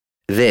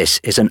This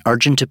is an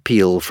urgent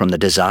appeal from the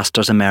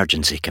Disasters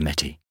Emergency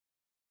Committee.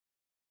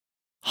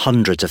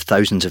 Hundreds of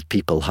thousands of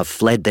people have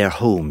fled their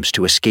homes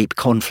to escape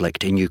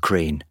conflict in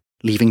Ukraine,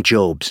 leaving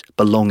jobs,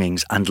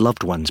 belongings and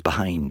loved ones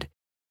behind.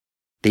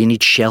 They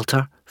need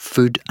shelter,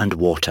 food and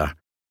water.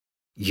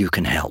 You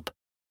can help.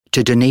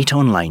 To donate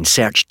online,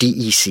 search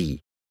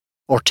DEC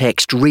or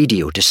text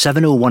radio to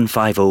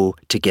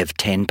 70150 to give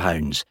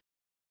 £10.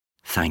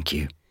 Thank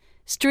you.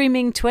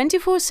 Streaming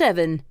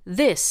 24/7,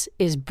 this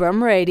is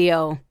Brum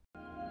Radio.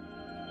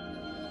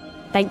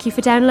 Thank you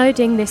for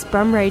downloading this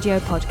Brum Radio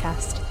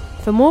podcast.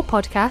 For more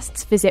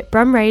podcasts, visit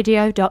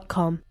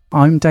brumradio.com.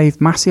 I'm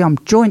Dave Massey. I'm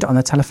joined on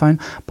the telephone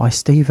by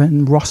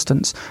Stephen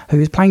Rostance,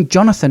 who is playing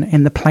Jonathan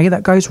in The Play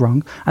That Goes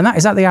Wrong, and that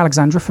is at the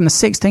Alexandra from the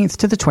 16th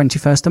to the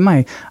 21st of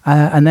May,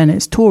 and then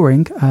it's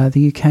touring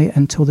the UK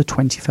until the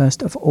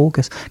 21st of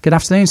August. Good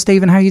afternoon,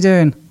 Stephen. How are you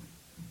doing?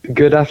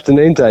 Good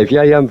afternoon, Dave.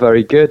 Yeah, I'm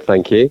very good,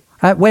 thank you.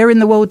 Where in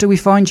the world do we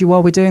find you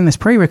while we're doing this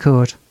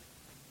pre-record?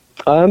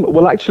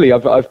 Well, actually,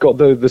 I've got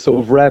the sort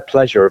of rare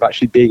pleasure of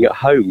actually being at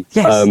home.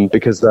 Yes.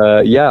 Because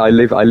I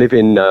live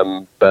in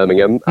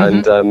Birmingham,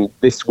 and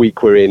this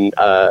week we're in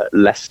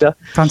Leicester.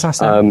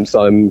 Fantastic.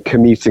 So I'm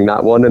commuting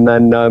that one, and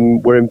then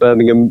we're in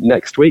Birmingham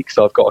next week.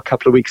 So I've got a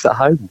couple of weeks at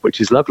home,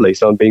 which is lovely.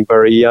 So I'm being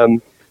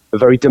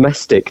very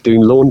domestic,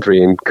 doing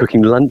laundry and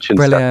cooking lunch and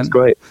Brilliant. stuff. It's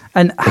great.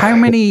 And how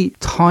many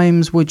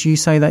times would you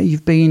say that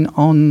you've been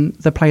on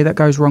the Play That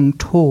Goes Wrong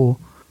tour?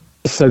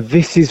 So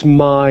this is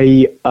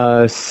my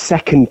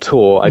second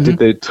tour. I did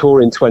the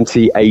tour in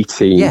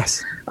 2018.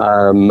 Yes.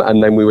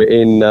 And then we were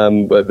in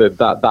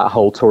that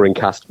whole touring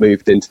cast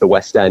moved into the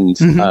West End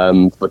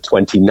for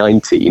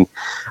 2019.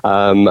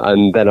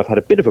 And then I've had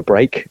a bit of a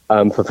break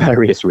for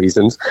various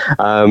reasons.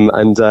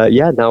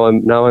 Now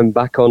I'm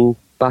back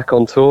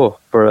on tour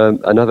for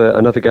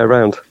another go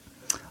round.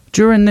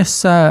 During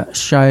this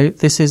show,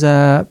 this is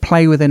a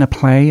play within a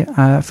play.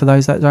 For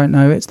those that don't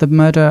know, it's the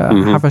Murder at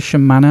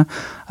Havisham Manor.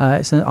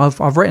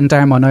 I've written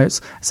down my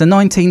notes. It's a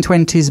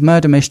 1920s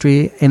murder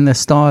mystery in the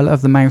style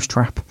of The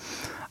Mousetrap.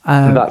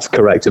 That's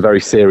correct. A very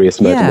serious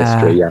murder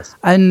mystery. Yes.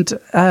 And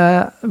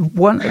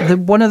one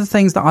of the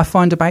things that I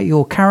find about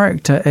your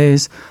character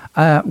is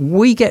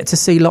we get to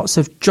see lots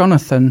of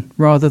Jonathan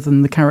rather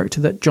than the character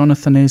that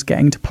Jonathan is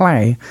getting to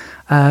play.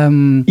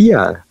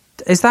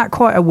 Is that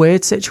quite a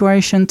weird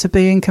situation to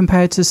be in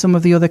compared to some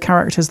of the other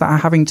characters that are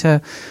having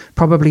to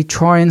probably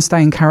try and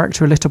stay in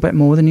character a little bit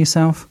more than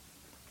yourself?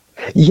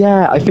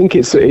 Yeah, I think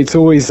it's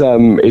always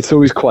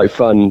quite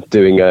fun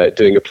doing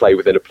a play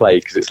within a play,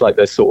 because it's like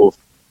there's sort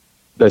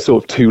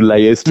of two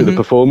layers to the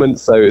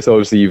performance. So it's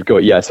obviously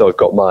so I've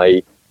got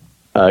my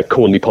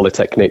Cornley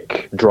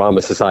Polytechnic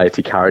Drama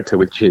Society character,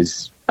 which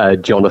is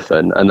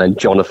Jonathan, and then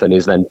Jonathan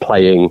is then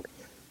playing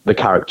the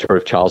character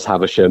of Charles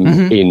Havisham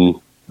in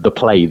the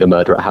play The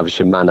Murder at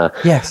Havisham Manor.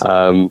 Yes.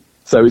 So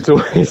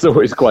it's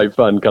always quite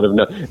fun, kind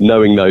of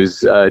knowing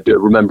those,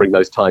 remembering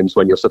those times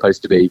when you're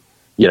supposed to be,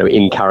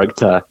 in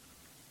character,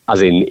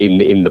 as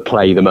in the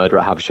play The Murder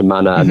at Havisham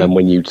Manor, and then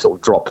when you sort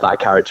of drop that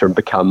character and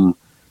become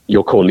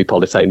your Cornley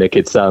Polytechnic,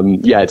 it's a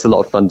lot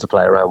of fun to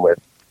play around with.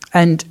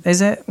 And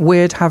is it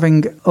weird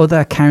having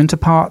other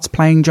counterparts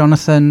playing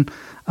Jonathan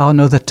on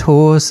other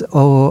tours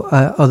or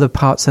other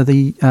parts of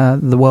the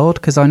world?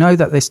 Because I know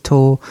that this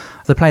tour,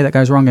 The Play That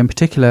Goes Wrong in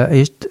particular,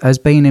 has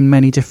been in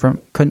many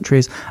different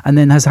countries and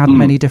then has had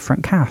many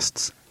different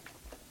casts.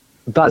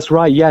 That's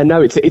right. Yeah,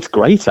 no, it's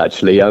great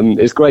actually.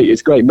 It's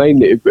great.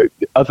 Mainly,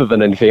 other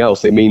than anything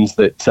else, it means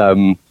that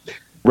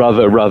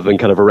rather than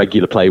kind of a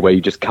regular play where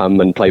you just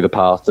come and play the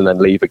part and then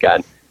leave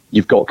again,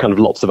 you've got kind of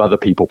lots of other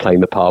people playing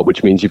the part,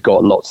 which means you've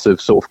got lots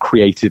of sort of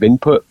creative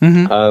input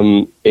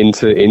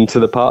into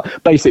the part.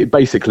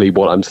 Basically,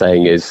 what I'm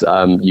saying is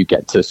you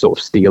get to sort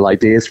of steal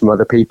ideas from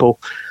other people,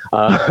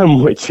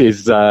 which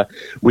is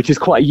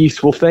quite a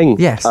useful thing.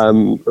 Yes.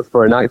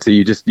 For an actor,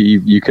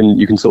 you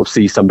can sort of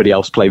see somebody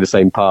else play the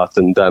same part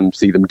and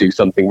see them do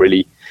something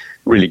really,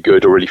 really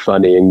good or really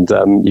funny, and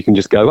you can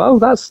just go, oh,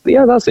 that's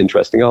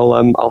interesting.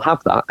 I'll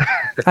have that.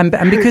 and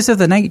because of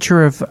the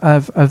nature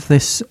of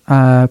this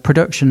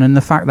production and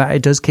the fact that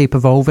it does keep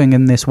evolving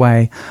in this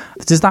way,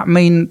 does that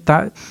mean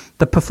that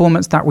the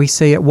performance that we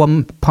see at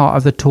one part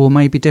of the tour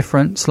may be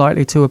different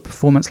slightly to a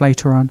performance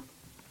later on?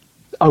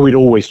 Oh, it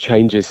always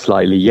changes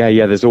slightly.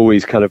 Yeah. There's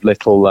always kind of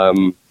little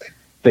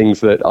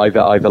things that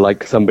either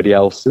like somebody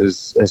else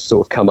has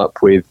sort of come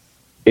up with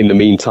in the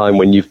meantime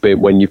when you've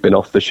been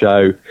off the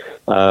show,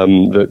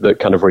 that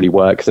kind of really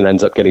works and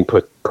ends up getting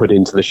put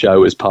into the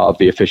show as part of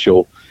the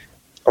official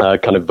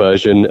kind of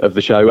version of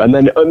the show. And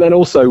then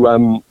also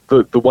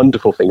the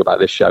wonderful thing about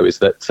this show is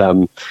that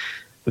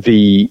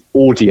the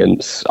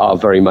audience are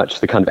very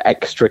much the kind of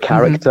extra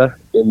character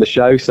in the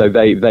show, so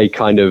they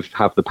kind of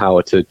have the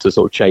power to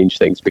sort of change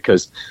things,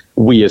 because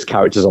we as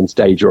characters on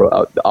stage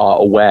are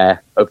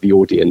aware of the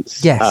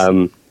audience. Yes.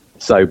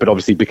 But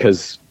obviously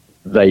because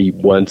they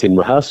weren't in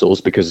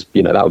rehearsals, because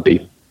that would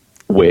be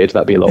weird,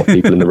 that'd be a lot of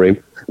people in the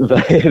room,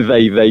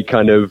 they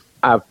kind of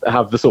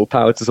have the sort of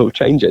power to sort of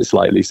change it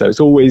slightly. So it's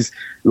always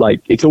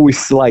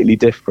slightly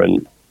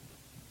different.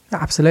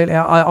 Absolutely.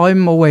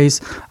 I'm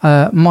always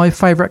my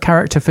favourite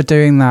character for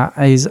doing that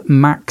is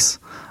Max.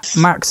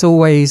 Max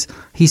always,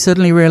 he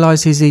suddenly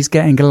realises he's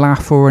getting a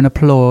laugh or an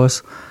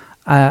applause,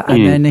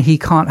 and then he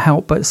can't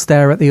help but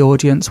stare at the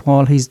audience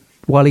while he's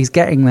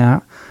getting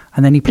that,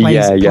 and then he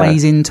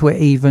plays into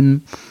it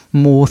even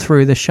more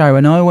through the show.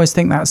 And I always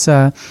think that's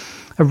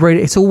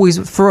it's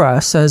always, for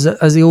us as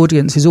the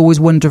audience, is always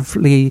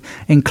wonderfully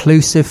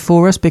inclusive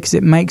for us, because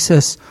it makes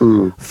us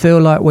feel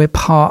like we're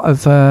part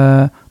of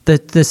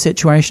the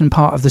situation,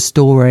 part of the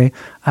story.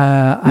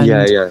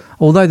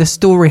 Although the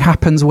story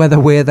happens whether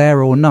we're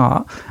there or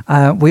not,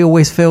 we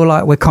always feel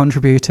like we're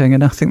contributing,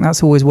 and I think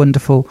that's always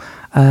wonderful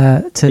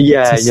to see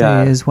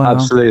as well.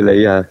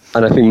 Absolutely, yeah.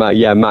 And I think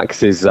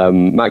Max is a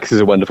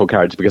wonderful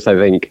character, because I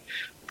think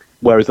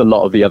whereas a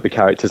lot of the other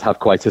characters have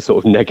quite a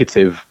sort of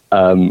negative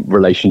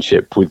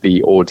relationship with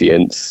the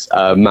audience,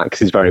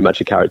 Max is very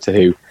much a character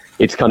who,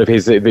 it's kind of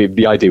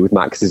the idea with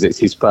Max is it's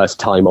his first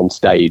time on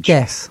stage.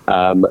 Yes.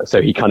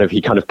 So he kind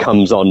of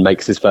comes on,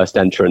 makes his first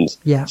entrance,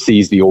 yeah,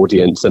 sees the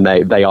audience, and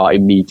they are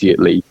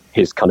immediately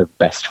his kind of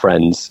best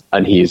friends,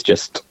 and he is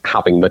just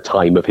having the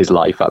time of his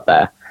life up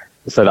there.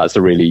 So that's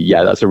a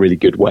really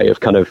good way of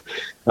kind of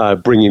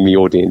bringing the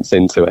audience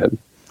into it.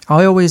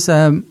 I always,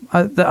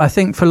 I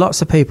think for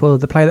lots of people,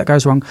 The Play That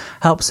Goes Wrong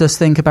helps us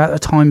think about the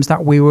times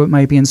that we were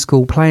maybe in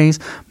school plays,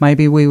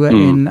 maybe we were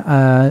in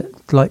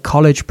like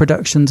college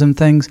productions and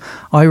things.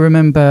 I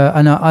remember,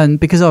 and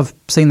because I've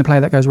seen The Play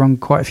That Goes Wrong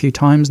quite a few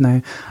times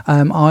now,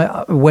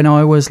 when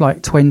I was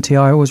like 20,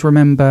 I always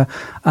remember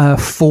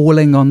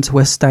falling onto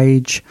a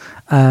stage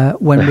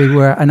when we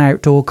were at an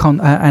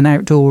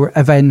outdoor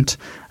event,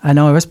 and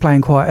I was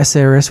playing quite a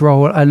serious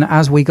role, and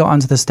as we got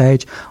onto the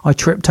stage, I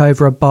tripped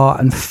over a bar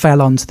and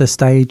fell onto the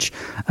stage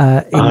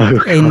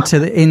into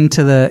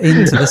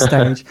the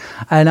stage.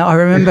 And I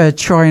remember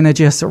trying to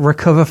just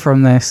recover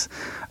from this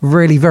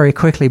really very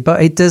quickly,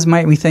 but it does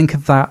make me think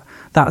of that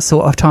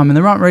sort of time, and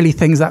there aren't really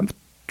things that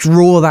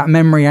draw that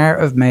memory out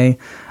of me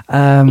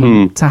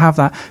to have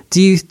that.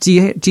 Do you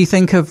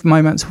think of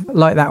moments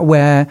like that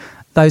where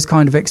those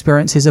kind of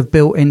experiences have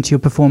built into your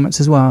performance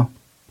as well?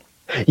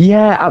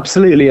 Yeah,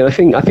 absolutely. And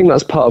I think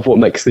that's part of what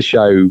makes the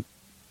show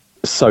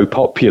so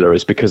popular,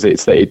 is because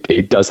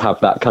it does have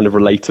that kind of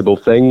relatable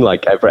thing.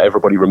 Like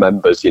everybody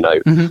remembers,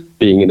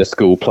 being in a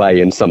school play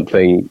and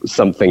something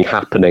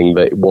happening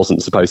that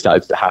wasn't supposed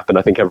to happen.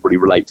 I think everybody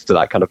relates to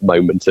that kind of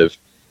moment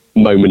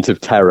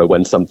of terror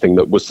when something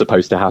that was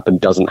supposed to happen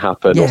doesn't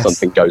happen, yes, or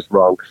something goes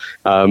wrong.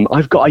 I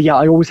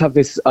always have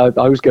this. I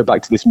always go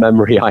back to this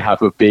memory I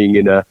have of being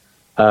in a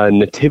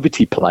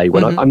nativity play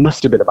when I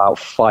must have been about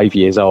 5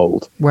 years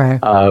old.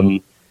 Wow.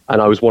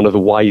 And I was one of the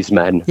wise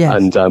men,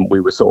 yes, and we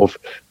were sort of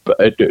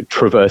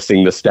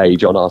traversing the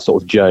stage on our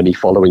sort of journey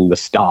following the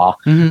star,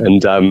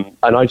 and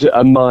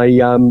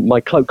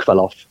my cloak fell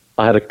off.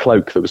 I had a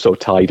cloak that was sort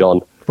of tied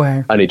on.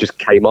 Wow. And it just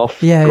came off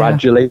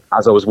gradually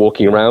as I was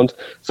walking around.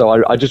 So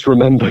I just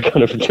remember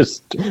kind of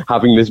just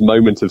having this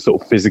moment of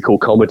sort of physical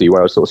comedy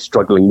where I was sort of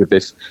struggling with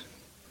this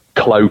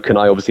cloak, and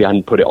I obviously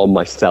hadn't put it on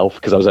myself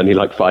because I was only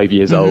like 5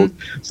 years old.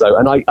 So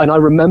and I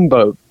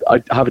remember,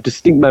 I have a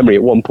distinct memory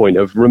at one point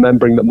of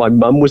remembering that my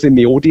mum was in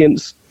the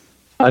audience,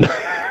 and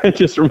I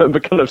just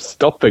remember kind of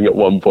stopping at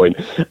one point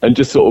and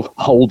just sort of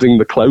holding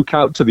the cloak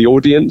out to the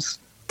audience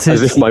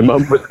as if my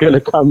mum was going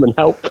to come and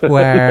help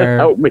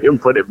me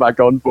and put it back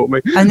on for me.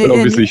 But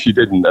obviously she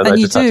didn't, and I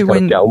just had to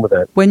kind of get on with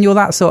it. When you're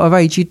that sort of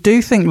age, you do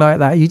think like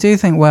that. You do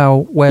think,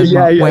 well, where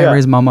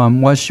is my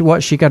mum? What's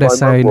she going to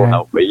say now?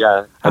 Help me,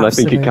 yeah. And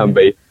absolutely.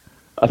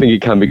 I think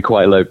it can be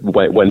quite low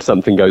when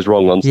something goes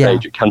wrong on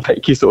stage. It can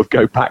make you sort of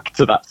go back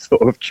to that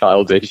sort of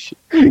childish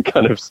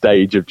kind of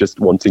stage of just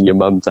wanting your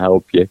mum to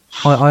help you.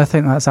 I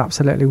think that's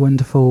absolutely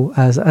wonderful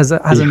as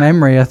a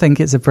memory. I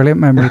think it's a brilliant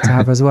memory to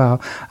have as well,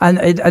 and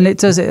it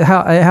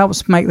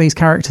helps make these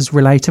characters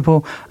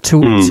relatable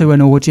to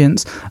an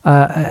audience.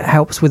 It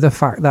helps with the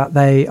fact that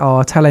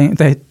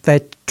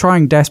they're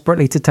trying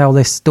desperately to tell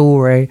this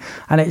story,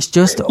 and it's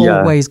just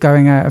always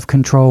going out of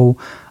control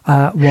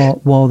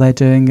while they're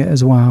doing it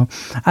as well.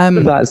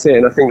 That's it,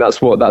 and I think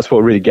that's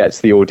what really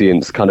gets the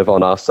audience kind of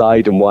on our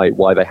side, and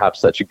why they have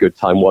such a good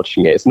time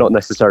watching it. It's not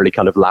necessarily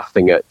kind of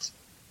laughing at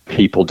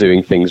people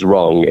doing things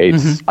wrong.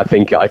 It's I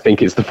think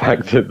it's the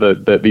fact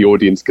that the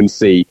audience can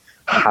see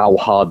how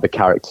hard the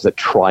characters are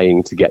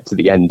trying to get to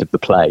the end of the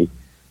play,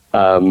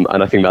 and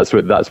I think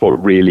that's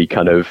what really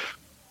kind of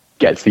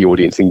gets the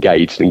audience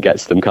engaged and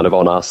gets them kind of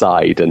on our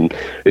side. And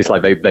it's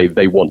like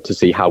they want to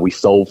see how we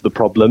solve the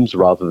problems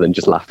rather than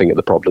just laughing at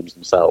the problems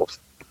themselves.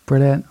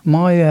 Brilliant.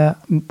 My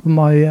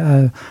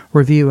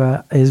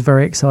reviewer is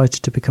very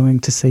excited to be coming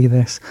to see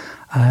this.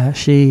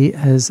 She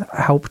has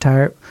helped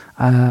out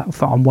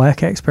on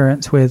work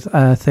experience with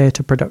a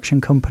theatre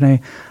production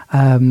company.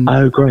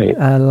 Oh, great.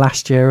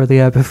 Last year or the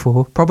year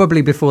before,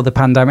 probably before the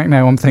pandemic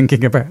now I'm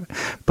thinking about.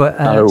 But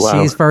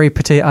she's very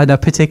I know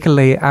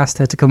particularly asked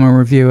her to come and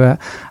review it,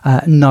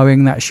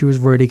 knowing that she was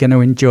really going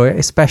to enjoy it,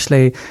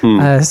 especially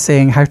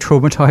seeing how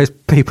traumatized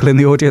people in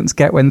the audience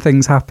get when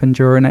things happen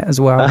during it as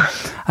well.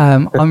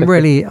 I'm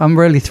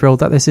really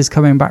thrilled that this is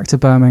coming back to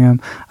Birmingham.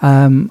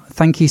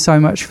 Thank you so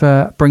much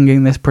for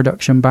bringing this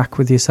production back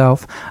with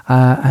yourself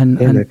and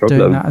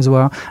doing that as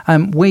well.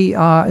 We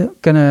are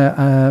going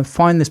to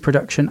find this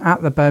production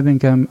at the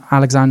Birmingham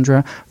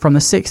Alexandra from the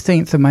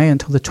 16th of May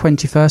until the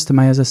 21st of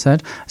May, as I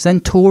said. It's then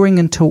touring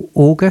until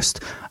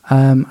August.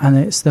 And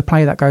it's The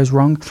Play That Goes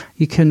Wrong.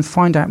 You can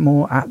find out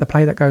more at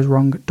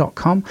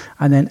theplaythatgoeswrong.com,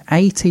 and then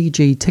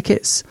ATG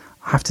tickets.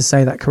 I have to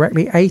say that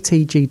correctly.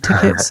 ATG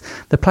tickets,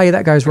 The Play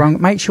That Goes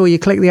Wrong. Make sure you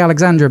click the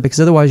Alexandra, because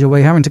otherwise you'll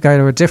be having to go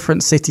to a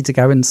different city to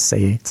go and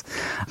see it.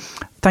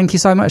 Thank you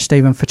so much,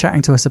 Stephen, for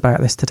chatting to us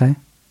about this today.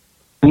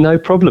 No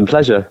problem,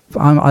 pleasure.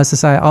 As I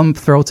say, I'm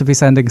thrilled to be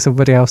sending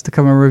somebody else to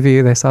come and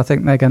review this. I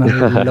think they're going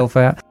to love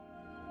it.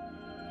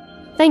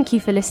 Thank you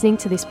for listening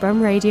to this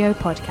Brum Radio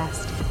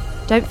podcast.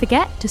 Don't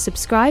forget to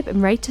subscribe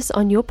and rate us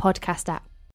on your podcast app.